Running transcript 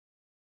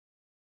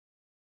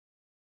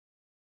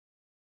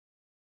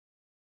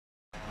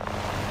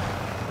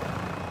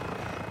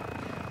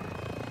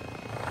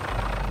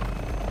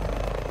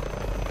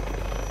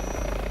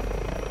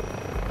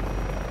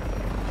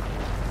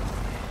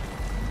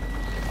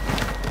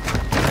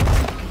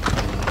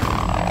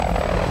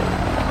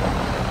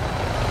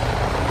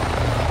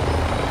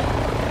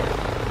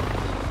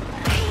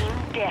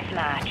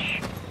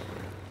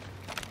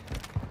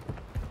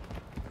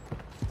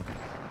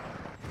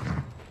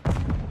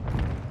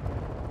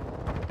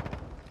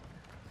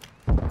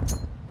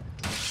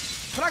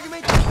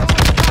Fragmentação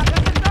avançada,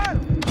 acertaram!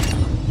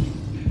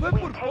 Foi We've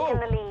por taken pouco.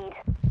 the lead.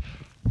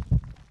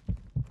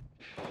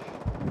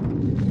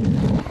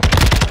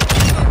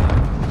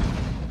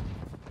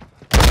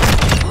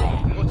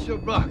 What's your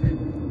back?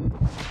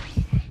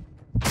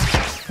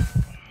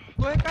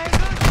 Tô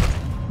recarregando.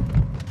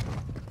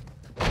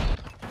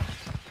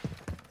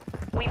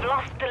 We've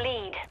lost the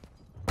lead.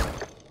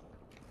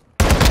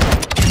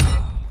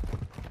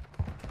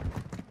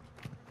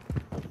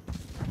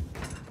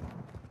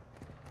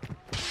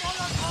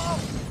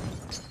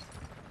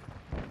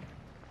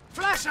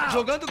 Flash out!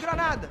 Jogando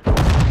granada.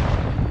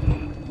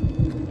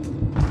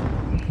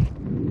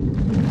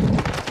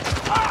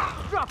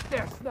 Drop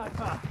there,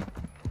 sniper!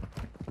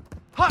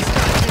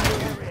 Hostiles in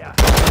the area!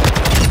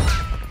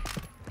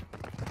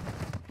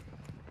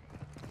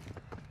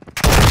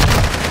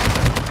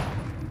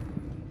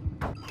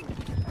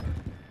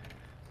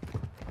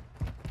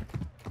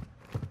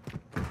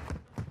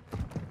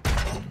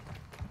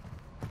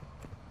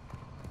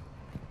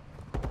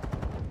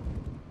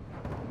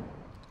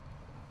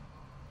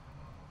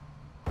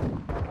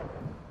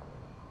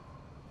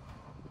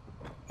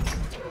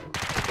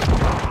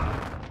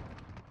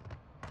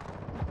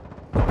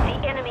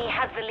 The enemy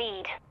has the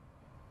lead.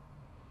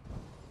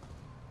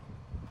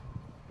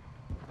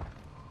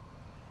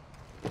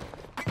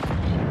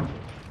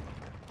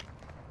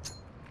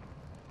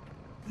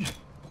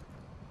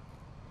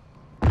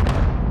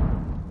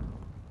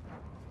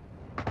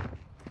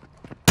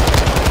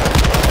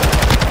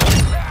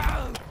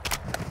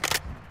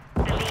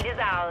 The lead is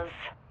ours.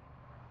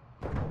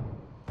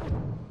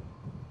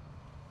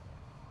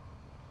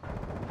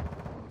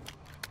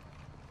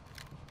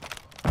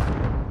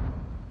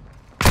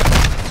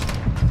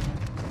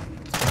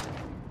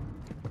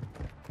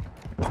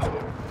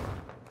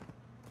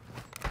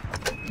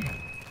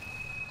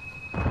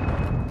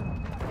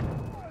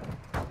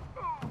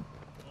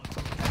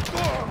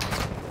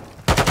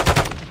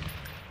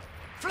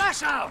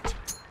 Flash out!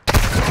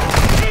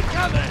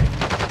 Incoming!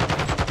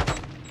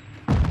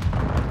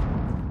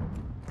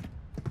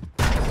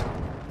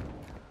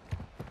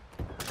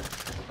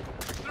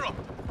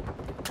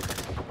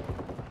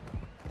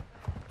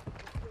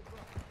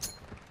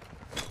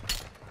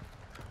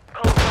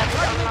 Cold weapon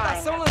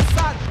Fragmentação online.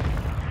 lançada.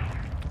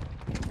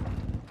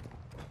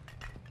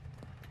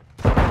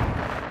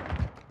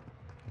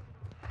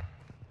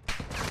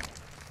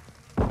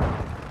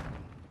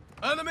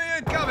 Enemy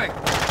incoming!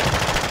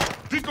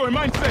 Destroy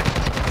mindset!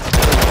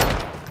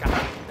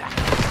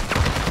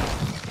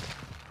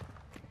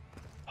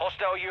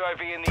 Hostile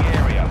UAV in the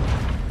area.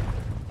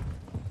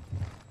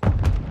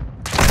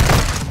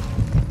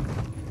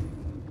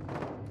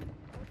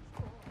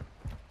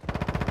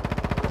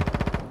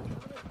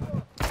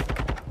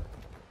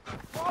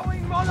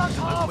 Throwing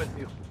Molotov! With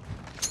you.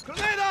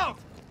 Grenade out!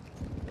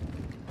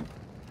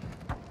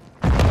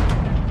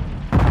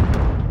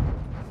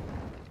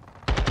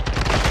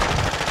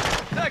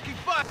 Taking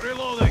fire!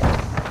 Reloading!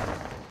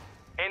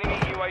 Enemy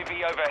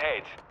UAV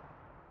overhead.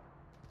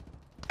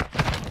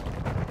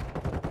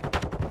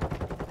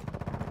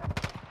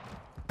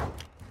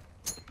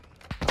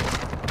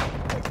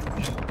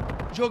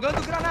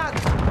 Jogando granada.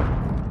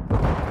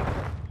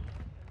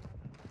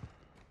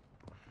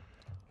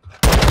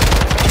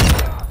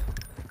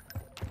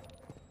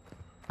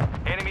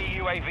 Enemy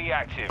UAV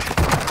active.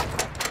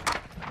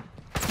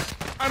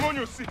 I'm on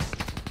your six.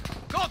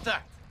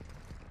 Contact!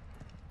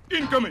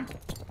 Incoming!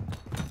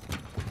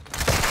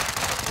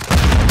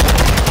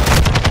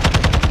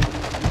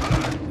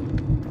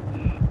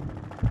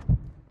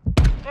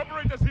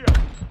 Operators here!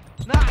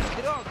 Nice,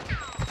 droga.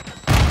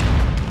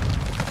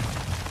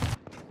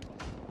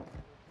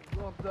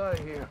 Won't die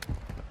here.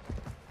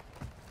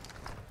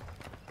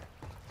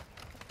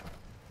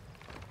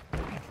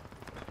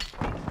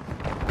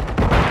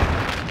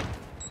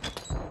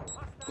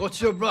 What's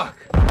your back?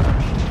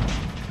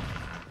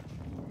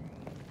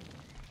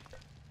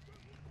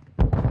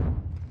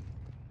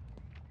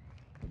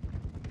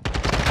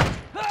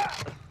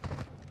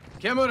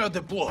 Camera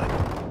deployed.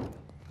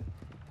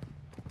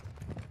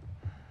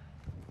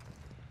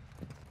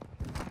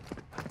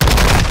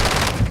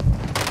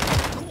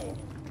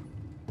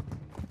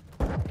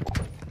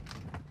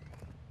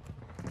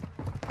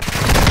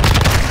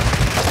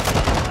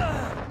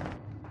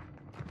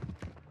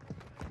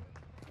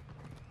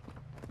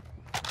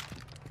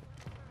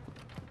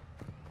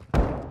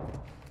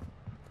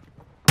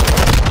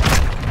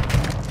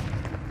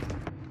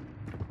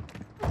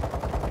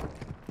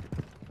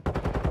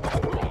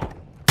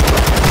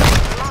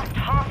 Lost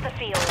half the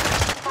field.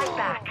 Fight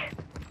back.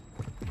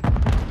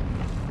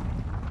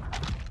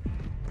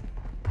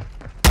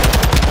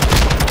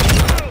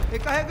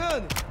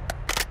 Recarregando.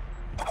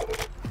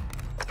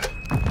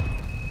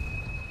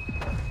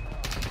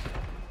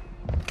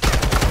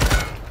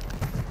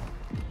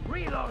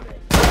 Reloading.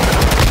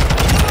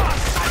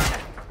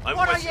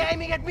 What are you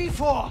aiming at me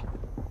for?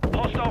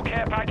 Hostile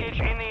care package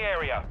in the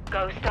area.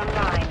 Ghost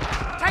online.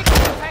 Take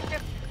it,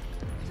 effective.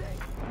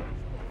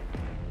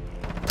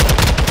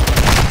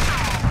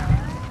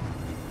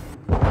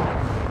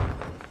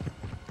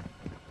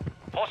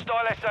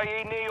 Hostile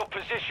SAE near your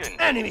position.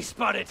 Enemy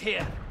spotted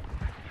here.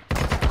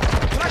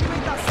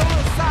 Fragmentação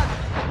lançada.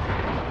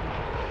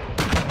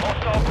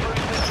 Hostile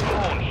cruise missile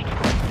launched.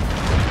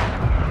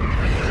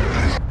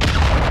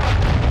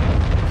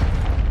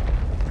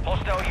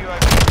 Hostile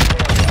UAV in the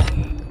area.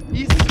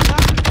 Isso, tá?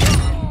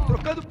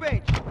 Trocando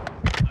pente.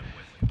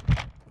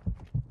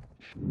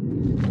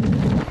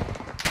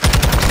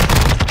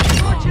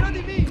 Estão atirando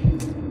em mim.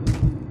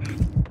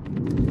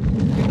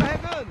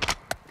 Recarregando.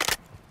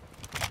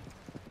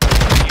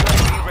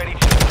 UAV ready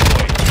to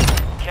deploy.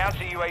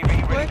 Counter UAV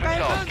ready for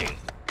tasking.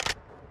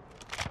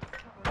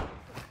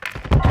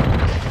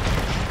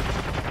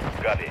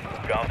 Copy.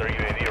 Counter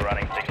UAV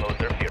running signals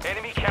are here.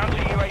 Enemy counter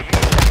UAV is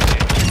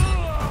active.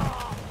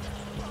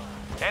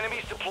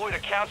 Enemies deployed a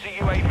counter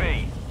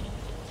UAV.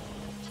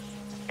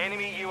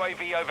 Enemy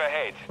UAV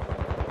overhead.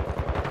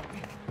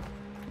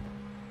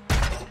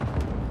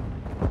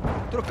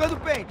 Trocando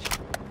pente.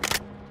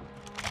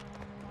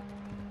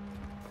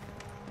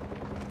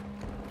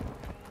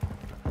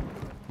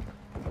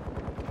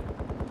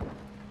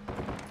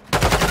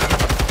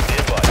 Be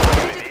advised,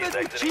 Gente UAV do is mesmo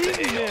exiting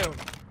the time, AO. meu.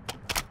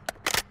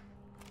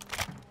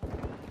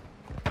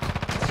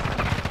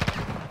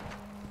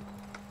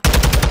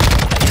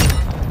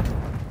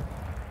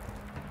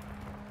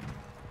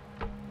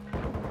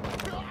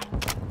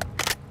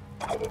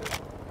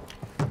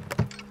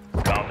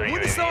 Counter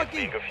Munição UAV is aqui.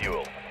 being of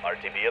fuel.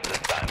 RTB at this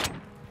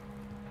time.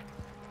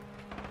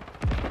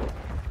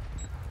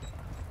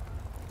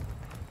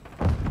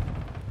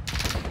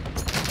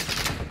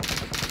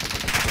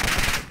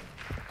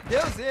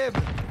 Deu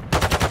zebra.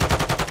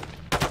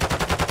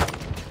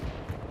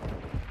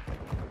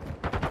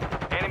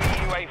 Enemy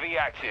UAV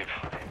active.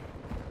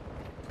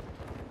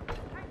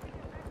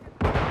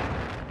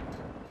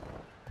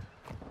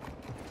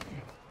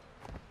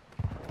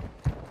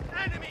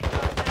 Enemy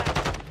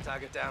contact.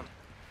 Target down.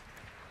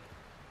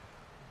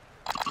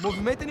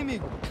 Movimento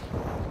inimigo.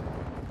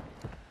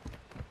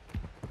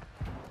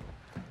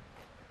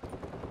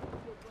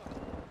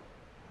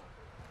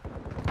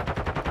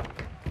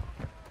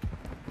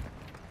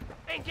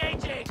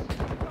 Engaging.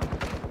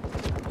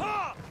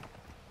 Ha!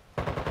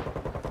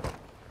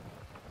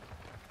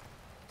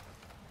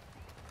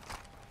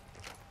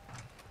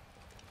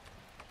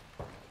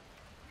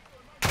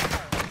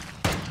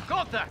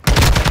 Contact.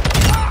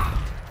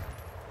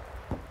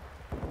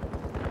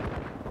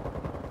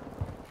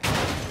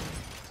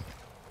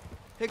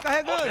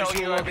 Recarregando.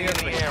 Hostile UAV in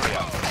the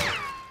area.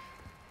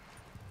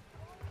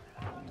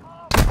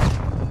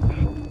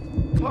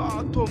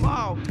 Ah, tô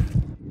mal.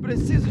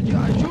 Preciso de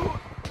ajuda.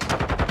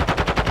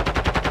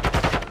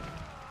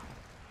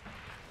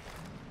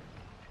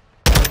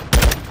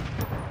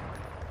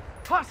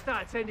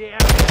 Hostiles in the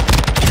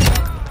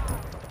area.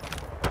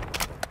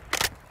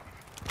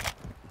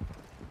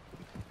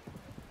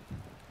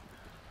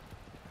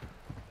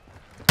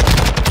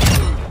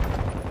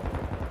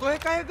 Tô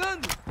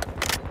recarregando.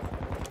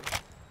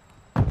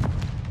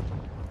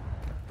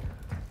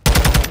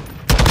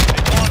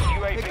 Advanced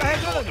UAV is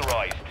Recarregando.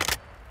 authorized.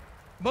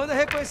 Manda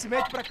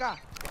reconhecimento pra cá.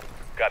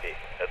 Copy.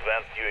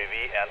 Advanced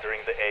UAV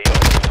entering the AO.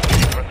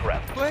 Waiting for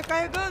threat. Tô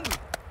recarregando.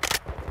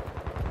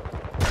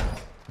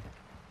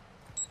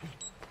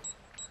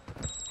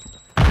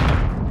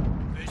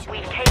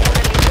 We've taken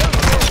the lead.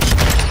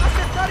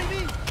 Acertaram em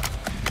mim.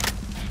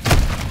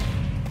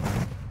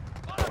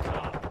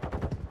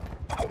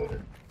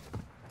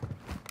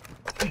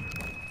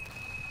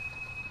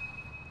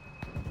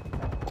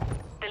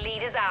 The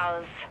lead is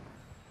ours.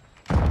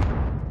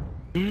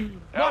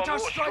 Mortar Our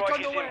strike on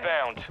is the way.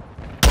 inbound.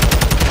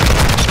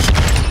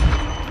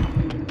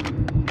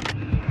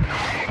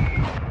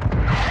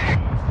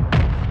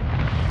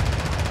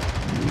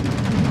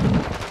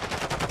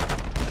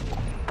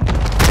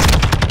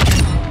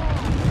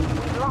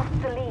 We've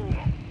lost the lead.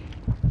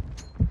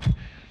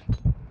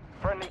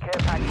 Friendly care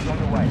package on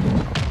the way.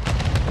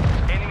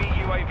 Enemy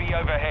UAV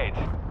overhead.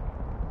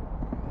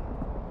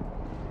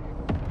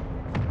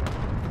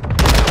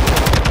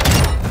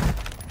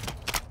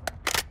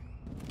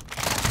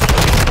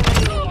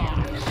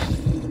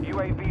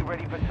 UAV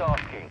ready for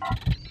tasking.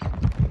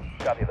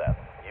 Copy that.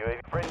 UAV.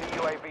 Friendly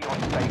UAV on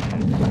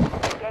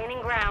station.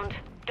 Gaining ground.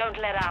 Don't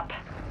let up.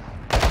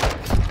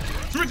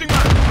 Switching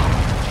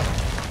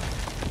back!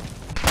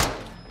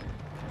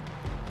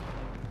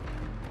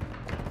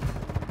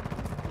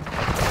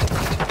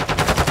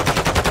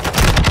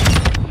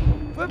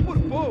 Foi por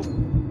pouco.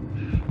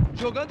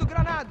 Jogando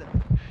granada.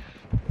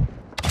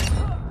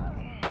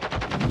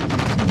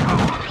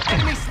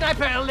 Enemy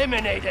sniper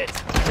eliminated.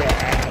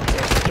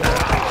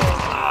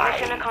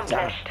 Mission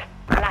accomplished.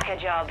 Like a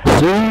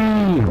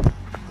job.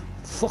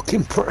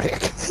 Fucking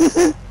prick.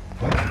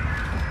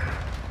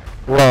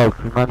 Whoa,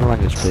 remind me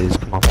language please,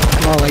 come on.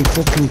 Oh, they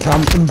fucking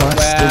camping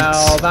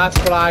bastards. Well, that's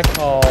what I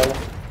call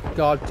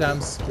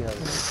goddamn skill.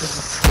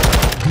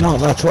 No,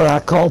 that's what I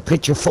call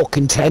pitch your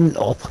fucking tent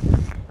up.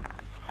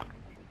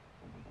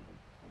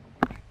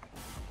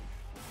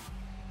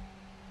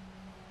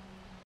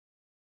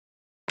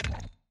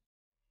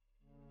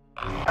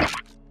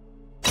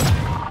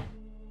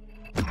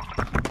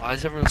 Why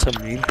is everyone so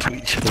mean to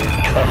each other?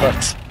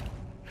 God.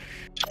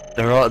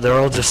 They're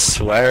all just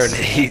swearing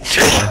at each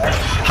other.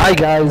 Hi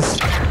guys.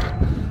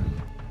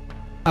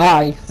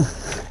 Hi.